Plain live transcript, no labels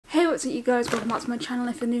what's up you guys, welcome back to my channel.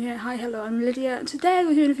 If you're new here, hi, hello, I'm Lydia, and today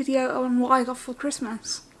we're doing a video on what I got for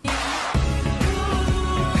Christmas.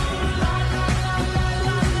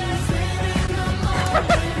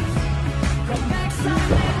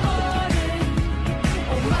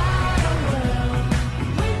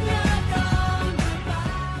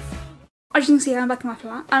 As you can see, I'm back in my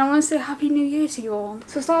flat, and I want to say Happy New Year to you all.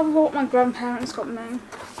 So start with what my grandparents got me.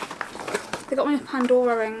 They got me a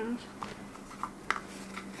Pandora ring.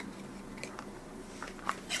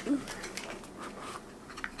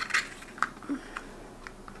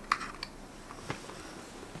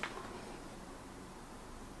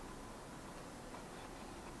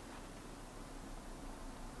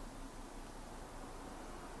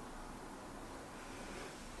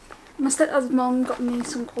 My stepdad's mum got me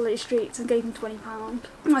some Quality Streets and gave me £20.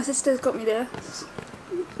 My sister's got me this,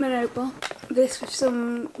 my notebook. This with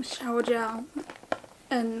some shower gel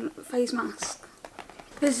and face mask.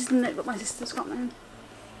 This is the notebook my sister's got me.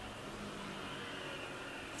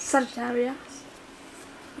 Sagittarius,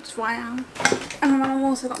 which is why I am. And my mum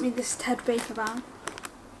also got me this Ted Baker bag,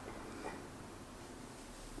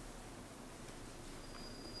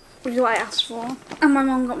 which is what I asked for. And my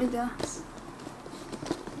mum got me this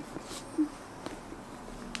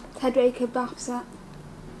Ted Baker bath set.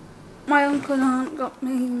 My uncle and aunt got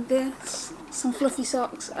me this, some fluffy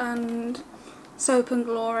socks and Soap and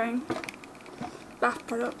Glory bath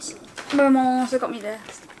products. My mum also got me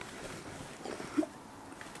this.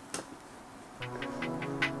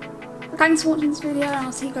 Thanks for watching this video, and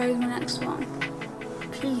I'll see you guys in the next one.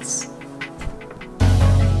 Peace.